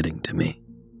really getting to me.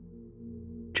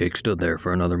 Jake stood there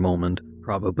for another moment,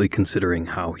 probably considering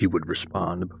how he would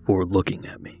respond before looking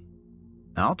at me.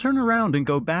 I'll turn around and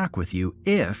go back with you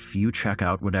if you check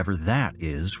out whatever that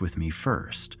is with me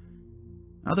first.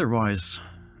 Otherwise,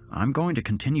 I'm going to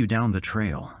continue down the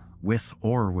trail, with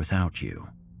or without you.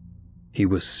 He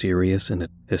was serious and it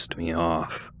pissed me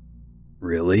off.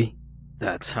 Really?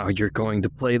 That's how you're going to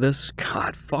play this?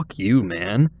 God, fuck you,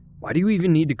 man. Why do you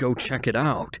even need to go check it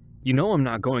out? You know I'm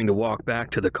not going to walk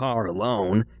back to the car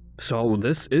alone, so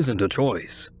this isn't a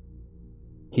choice.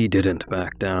 He didn't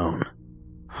back down.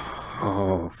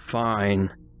 Oh, fine.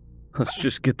 Let's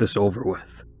just get this over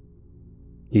with.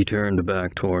 He turned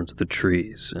back towards the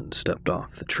trees and stepped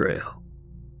off the trail.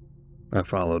 I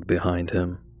followed behind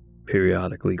him,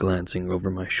 periodically glancing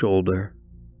over my shoulder,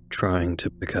 trying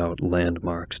to pick out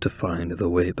landmarks to find the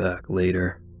way back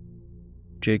later.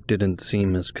 Jake didn't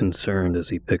seem as concerned as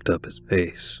he picked up his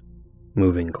pace,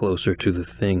 moving closer to the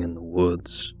thing in the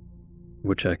woods,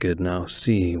 which I could now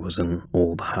see was an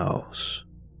old house.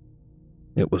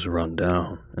 It was run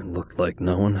down and looked like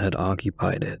no one had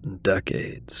occupied it in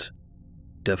decades.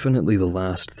 Definitely the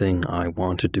last thing I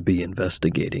wanted to be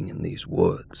investigating in these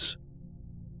woods.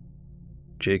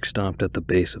 Jake stopped at the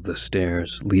base of the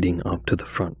stairs leading up to the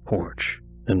front porch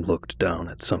and looked down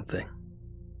at something.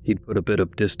 He'd put a bit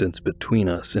of distance between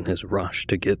us in his rush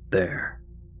to get there,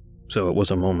 so it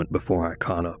was a moment before I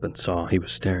caught up and saw he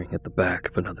was staring at the back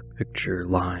of another picture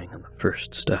lying on the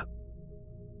first step.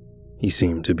 He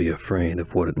seemed to be afraid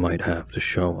of what it might have to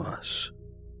show us.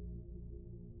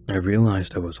 I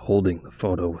realized I was holding the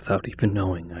photo without even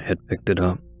knowing I had picked it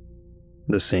up.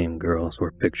 The same girls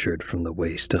were pictured from the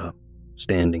waist up,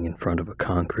 standing in front of a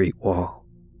concrete wall.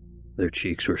 Their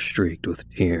cheeks were streaked with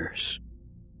tears.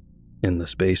 In the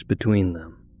space between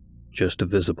them, just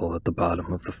visible at the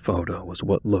bottom of the photo, was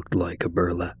what looked like a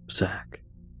burlap sack.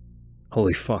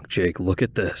 Holy fuck, Jake, look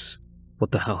at this.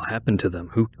 What the hell happened to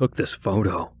them? Who took this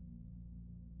photo?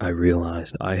 I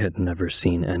realized I had never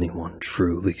seen anyone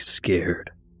truly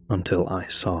scared until I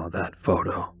saw that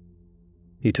photo.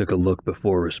 He took a look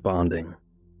before responding.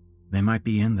 They might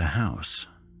be in the house.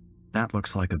 That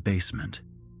looks like a basement.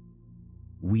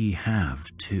 We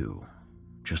have too,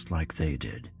 just like they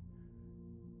did.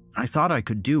 I thought I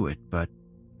could do it, but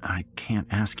I can't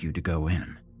ask you to go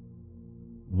in.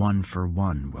 1 for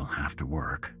 1 will have to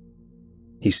work.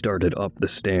 He started up the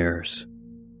stairs.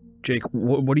 Jake,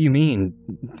 what do you mean?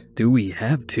 Do we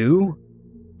have to?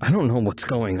 I don't know what's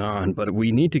going on, but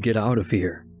we need to get out of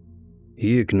here.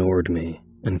 He ignored me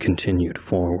and continued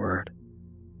forward.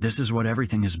 This is what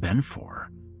everything has been for.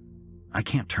 I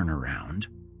can't turn around.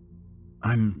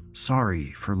 I'm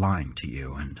sorry for lying to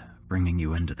you and bringing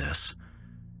you into this.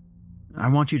 I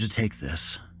want you to take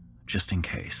this, just in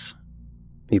case.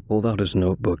 He pulled out his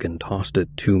notebook and tossed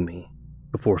it to me,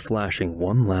 before flashing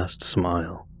one last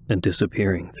smile and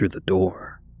disappearing through the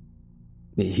door.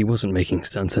 He wasn't making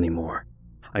sense anymore.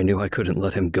 I knew I couldn't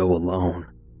let him go alone,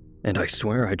 and I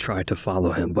swear I tried to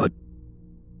follow him, but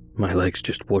my legs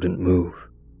just wouldn't move.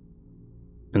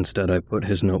 Instead, I put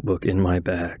his notebook in my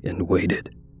bag and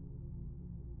waited.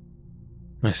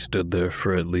 I stood there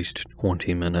for at least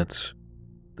 20 minutes.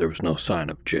 There was no sign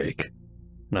of Jake,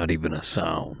 not even a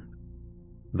sound.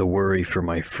 The worry for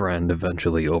my friend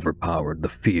eventually overpowered the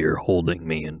fear holding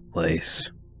me in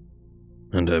place,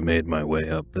 and I made my way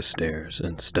up the stairs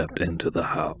and stepped into the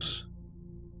house.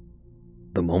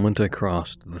 The moment I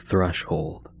crossed the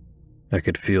threshold, I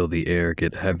could feel the air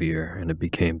get heavier and it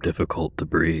became difficult to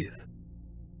breathe.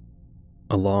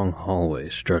 A long hallway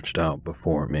stretched out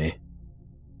before me.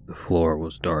 The floor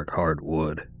was dark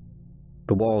hardwood.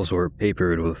 The walls were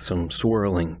papered with some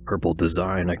swirling purple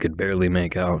design I could barely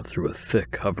make out through a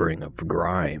thick covering of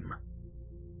grime.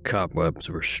 Cobwebs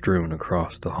were strewn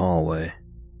across the hallway,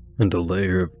 and a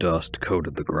layer of dust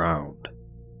coated the ground.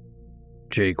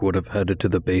 Jake would have headed to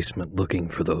the basement looking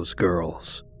for those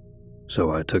girls,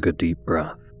 so I took a deep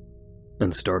breath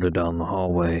and started down the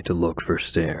hallway to look for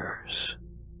stairs.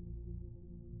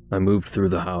 I moved through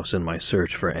the house in my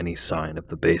search for any sign of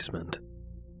the basement,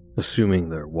 assuming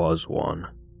there was one,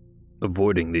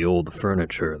 avoiding the old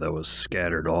furniture that was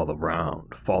scattered all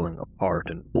around, falling apart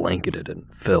and blanketed in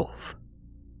filth.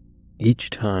 Each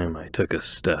time I took a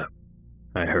step,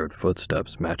 I heard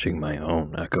footsteps matching my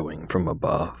own echoing from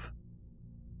above.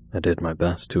 I did my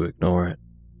best to ignore it,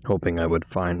 hoping I would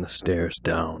find the stairs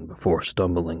down before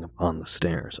stumbling upon the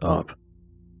stairs up.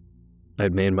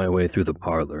 I'd made my way through the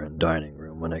parlor and dining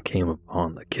room when I came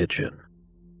upon the kitchen.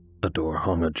 A door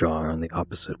hung ajar on the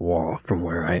opposite wall from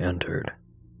where I entered,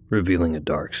 revealing a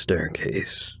dark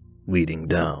staircase leading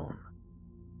down.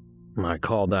 I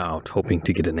called out, hoping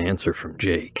to get an answer from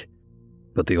Jake,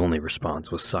 but the only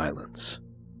response was silence.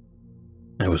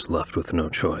 I was left with no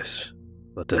choice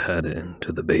but to head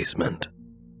into the basement.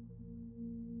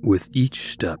 With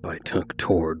each step I took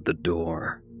toward the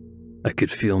door, I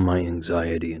could feel my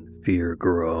anxiety and fear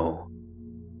grow.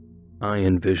 I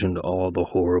envisioned all the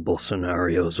horrible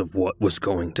scenarios of what was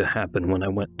going to happen when I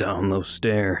went down those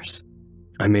stairs.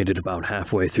 I made it about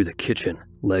halfway through the kitchen,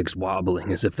 legs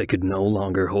wobbling as if they could no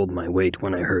longer hold my weight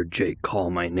when I heard Jake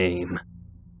call my name.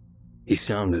 He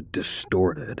sounded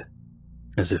distorted,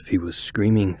 as if he was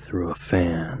screaming through a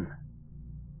fan.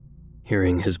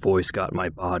 Hearing his voice got my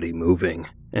body moving,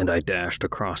 and I dashed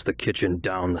across the kitchen,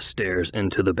 down the stairs,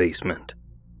 into the basement.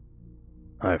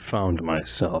 I found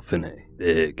myself in a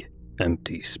big,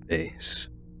 empty space.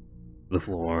 The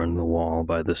floor and the wall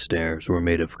by the stairs were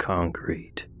made of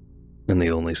concrete, and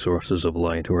the only sources of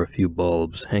light were a few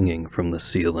bulbs hanging from the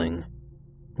ceiling,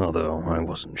 although I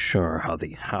wasn't sure how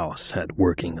the house had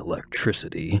working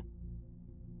electricity.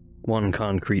 One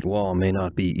concrete wall may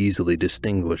not be easily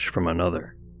distinguished from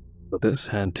another, but this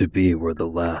had to be where the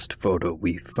last photo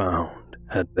we found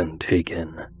had been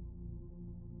taken.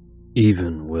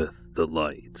 Even with the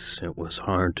lights, it was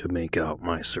hard to make out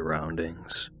my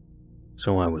surroundings,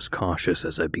 so I was cautious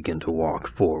as I began to walk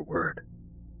forward.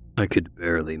 I could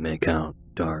barely make out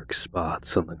dark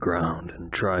spots on the ground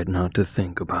and tried not to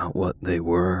think about what they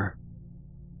were.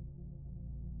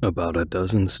 About a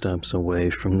dozen steps away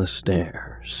from the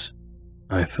stairs,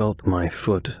 I felt my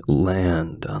foot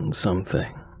land on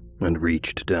something and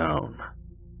reached down,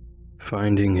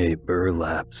 finding a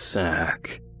burlap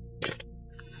sack.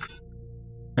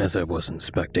 As I was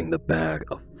inspecting the bag,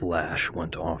 a flash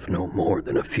went off no more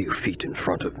than a few feet in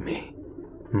front of me.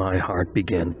 My heart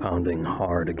began pounding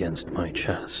hard against my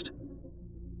chest.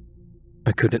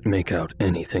 I couldn't make out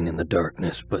anything in the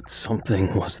darkness, but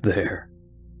something was there.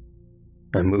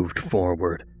 I moved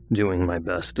forward, doing my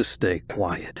best to stay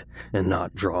quiet and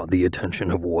not draw the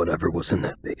attention of whatever was in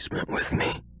that basement with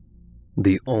me.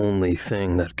 The only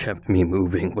thing that kept me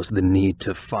moving was the need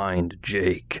to find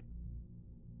Jake.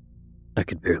 I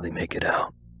could barely make it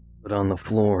out, but on the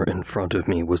floor in front of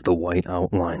me was the white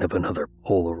outline of another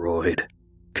Polaroid,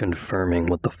 confirming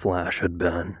what the flash had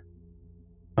been.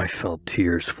 I felt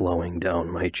tears flowing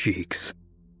down my cheeks.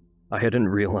 I hadn't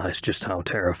realized just how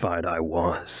terrified I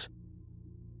was.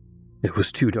 It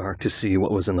was too dark to see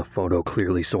what was in the photo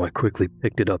clearly, so I quickly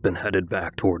picked it up and headed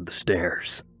back toward the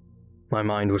stairs. My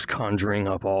mind was conjuring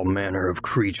up all manner of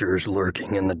creatures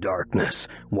lurking in the darkness,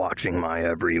 watching my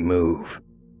every move.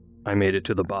 I made it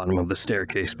to the bottom of the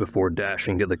staircase before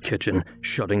dashing to the kitchen,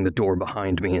 shutting the door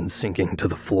behind me and sinking to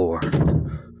the floor.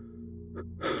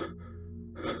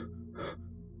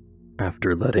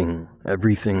 After letting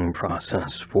everything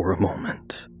process for a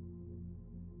moment,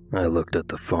 I looked at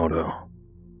the photo.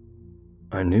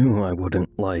 I knew I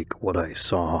wouldn't like what I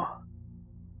saw,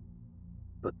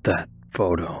 but that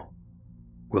photo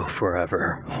will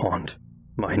forever haunt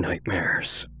my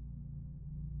nightmares.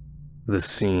 The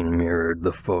scene mirrored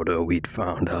the photo we'd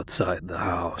found outside the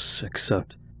house,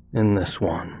 except in this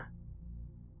one,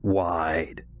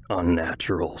 wide,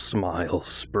 unnatural smiles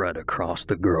spread across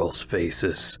the girls'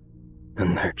 faces,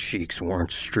 and their cheeks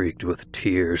weren't streaked with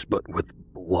tears but with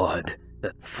blood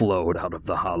that flowed out of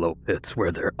the hollow pits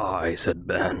where their eyes had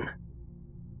been.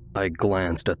 I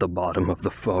glanced at the bottom of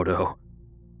the photo,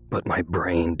 but my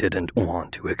brain didn't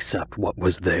want to accept what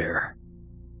was there.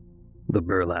 The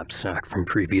burlap sack from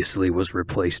previously was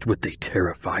replaced with the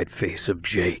terrified face of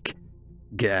Jake,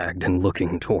 gagged and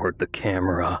looking toward the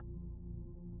camera.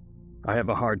 I have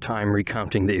a hard time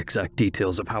recounting the exact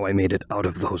details of how I made it out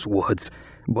of those woods,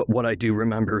 but what I do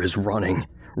remember is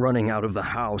running out of the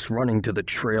house, running to the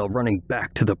trail, running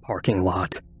back to the parking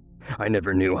lot. I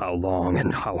never knew how long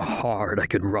and how hard I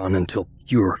could run until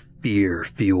pure fear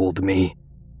fueled me.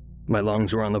 My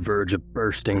lungs were on the verge of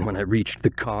bursting when I reached the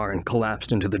car and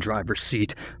collapsed into the driver's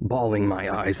seat, bawling my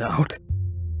eyes out.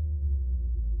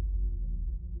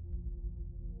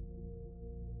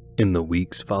 In the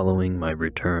weeks following my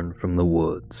return from the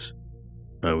woods,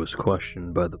 I was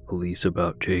questioned by the police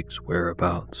about Jake's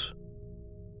whereabouts.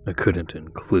 I couldn't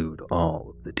include all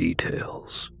of the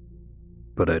details,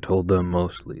 but I told them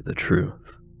mostly the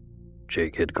truth.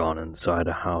 Jake had gone inside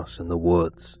a house in the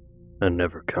woods and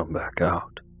never come back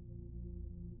out.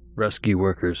 Rescue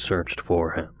workers searched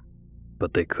for him,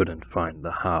 but they couldn't find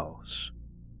the house,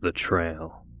 the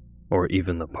trail, or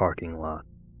even the parking lot,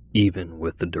 even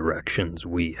with the directions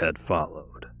we had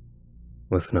followed.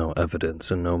 With no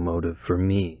evidence and no motive for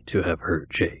me to have hurt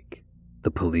Jake,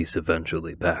 the police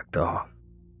eventually backed off.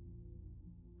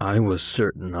 I was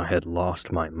certain I had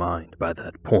lost my mind by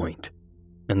that point,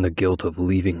 and the guilt of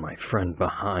leaving my friend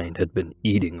behind had been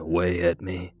eating away at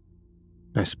me.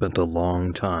 I spent a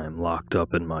long time locked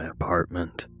up in my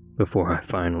apartment before I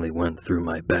finally went through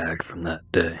my bag from that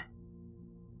day.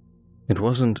 It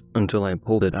wasn't until I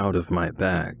pulled it out of my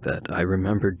bag that I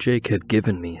remembered Jake had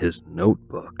given me his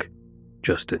notebook,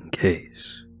 just in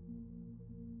case.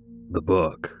 The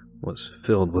book was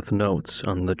filled with notes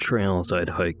on the trails I'd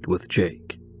hiked with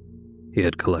Jake. He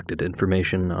had collected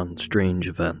information on strange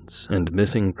events and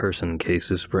missing person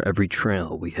cases for every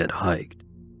trail we had hiked.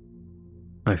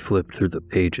 I flipped through the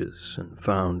pages and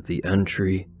found the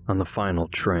entry on the final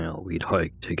trail we'd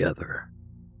hiked together.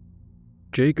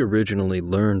 Jake originally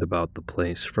learned about the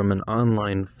place from an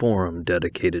online forum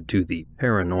dedicated to the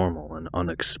paranormal and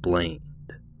unexplained.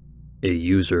 A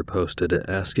user posted it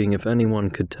asking if anyone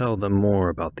could tell them more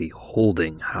about the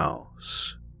holding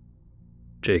house.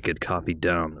 Jake had copied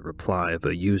down the reply of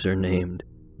a user named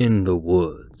In the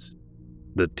Woods,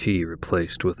 the T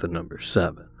replaced with the number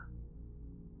 7.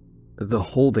 The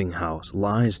holding house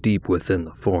lies deep within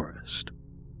the forest.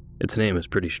 Its name is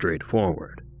pretty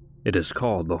straightforward. It is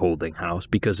called the holding house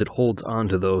because it holds on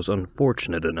to those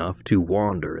unfortunate enough to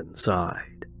wander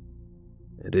inside.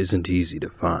 It isn't easy to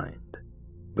find,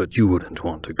 but you wouldn't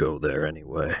want to go there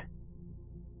anyway.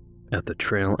 At the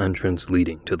trail entrance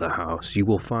leading to the house, you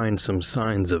will find some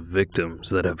signs of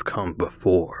victims that have come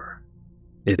before.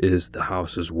 It is the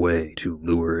house's way to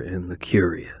lure in the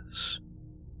curious.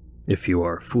 If you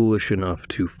are foolish enough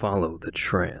to follow the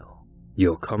trail,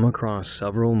 you'll come across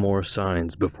several more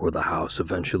signs before the house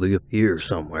eventually appears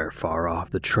somewhere far off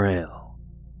the trail.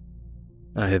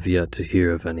 I have yet to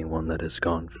hear of anyone that has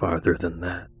gone farther than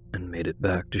that and made it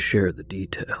back to share the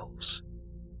details.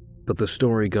 But the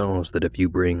story goes that if you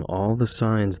bring all the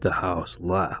signs the house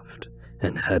left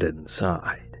and head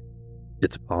inside,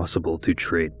 it's possible to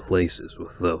trade places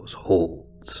with those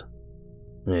holds.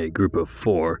 A group of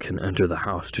 4 can enter the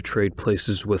house to trade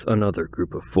places with another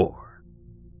group of 4.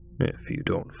 If you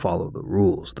don't follow the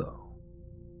rules, though,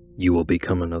 you will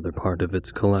become another part of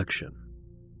its collection,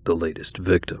 the latest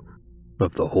victim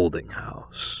of the holding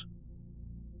house.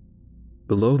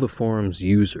 Below the forum's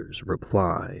user's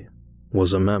reply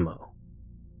was a memo.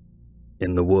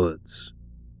 In the woods,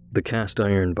 the cast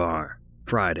iron bar,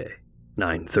 Friday,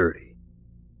 9:30,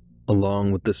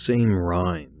 along with the same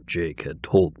rhyme Jake had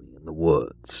told me in the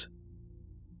woods.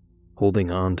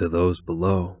 Holding on to those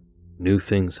below, new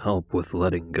things help with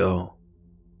letting go.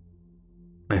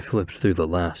 I flipped through the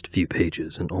last few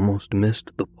pages and almost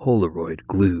missed the Polaroid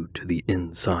glued to the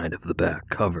inside of the back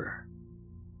cover.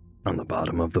 On the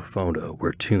bottom of the photo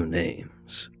were 2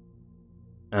 names,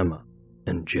 Emma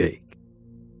and Jake.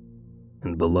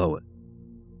 And below it,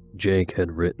 Jake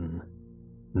had written,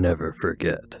 "Never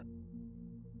forget."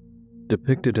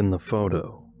 Depicted in the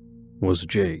photo was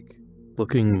Jake,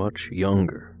 looking much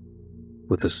younger,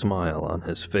 with a smile on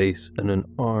his face and an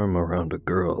arm around a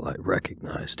girl I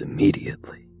recognized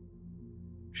immediately.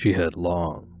 She had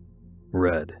long,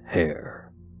 red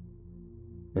hair,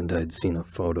 and I'd seen a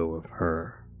photo of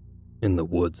her in the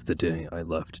woods the day I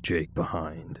left Jake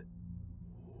behind.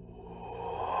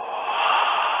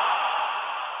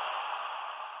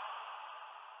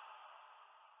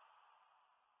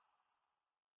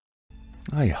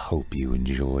 I hope you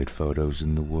enjoyed Photos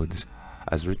in the Woods,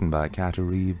 as written by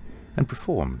Kataribe and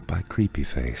performed by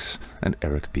Creepyface and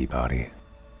Eric Peabody.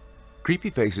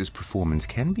 Creepyface's performance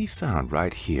can be found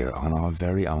right here on our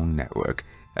very own network,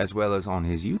 as well as on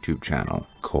his YouTube channel,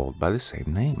 called by the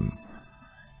same name.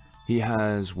 He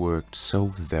has worked so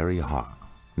very hard,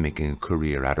 making a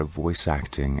career out of voice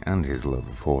acting and his love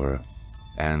of horror.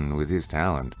 And with his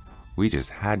talent, we just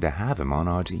had to have him on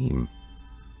our team.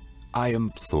 I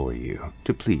implore you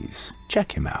to please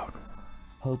check him out.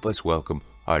 Help us welcome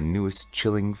our newest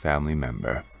chilling family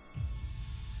member.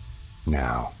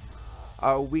 Now,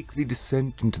 our weekly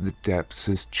descent into the depths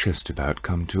has just about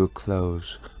come to a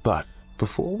close, but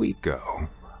before we go,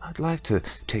 I'd like to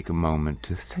take a moment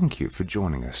to thank you for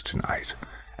joining us tonight,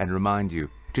 and remind you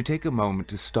to take a moment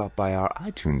to stop by our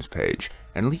iTunes page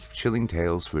and leave Chilling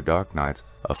Tales for Dark Nights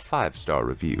a 5-star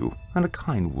review and a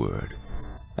kind word.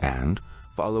 And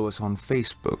follow us on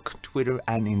Facebook, Twitter,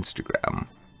 and Instagram,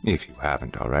 if you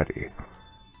haven't already.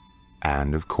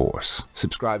 And of course,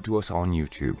 subscribe to us on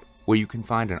YouTube, where you can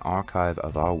find an archive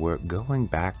of our work going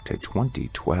back to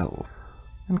 2012.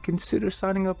 And consider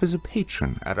signing up as a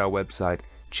patron at our website,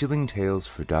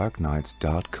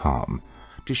 chillingtalesfordarknights.com,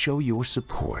 to show your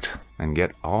support and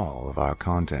get all of our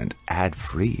content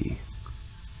ad-free.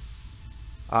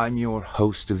 I'm your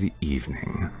host of the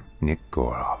evening, Nick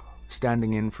Goroff,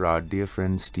 standing in for our dear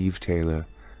friend Steve Taylor,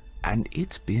 and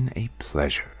it's been a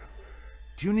pleasure.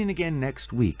 Tune in again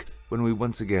next week when we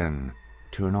once again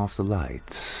turn off the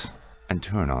lights and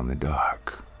turn on the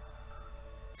dark.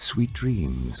 Sweet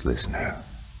dreams, listener.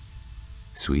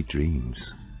 Sweet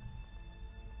dreams.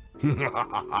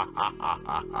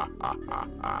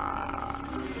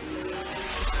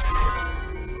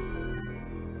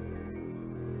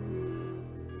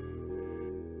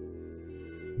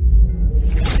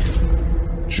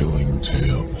 Chilling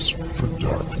Tales for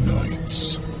Dark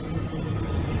Nights.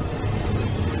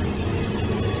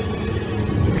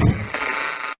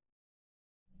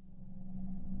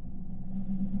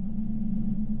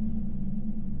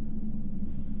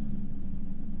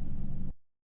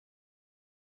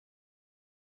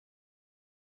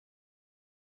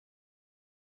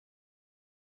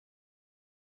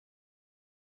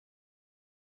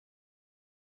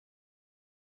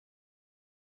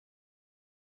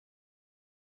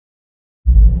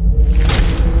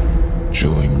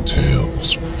 Chilling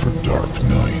Tales for Dark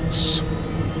Nights.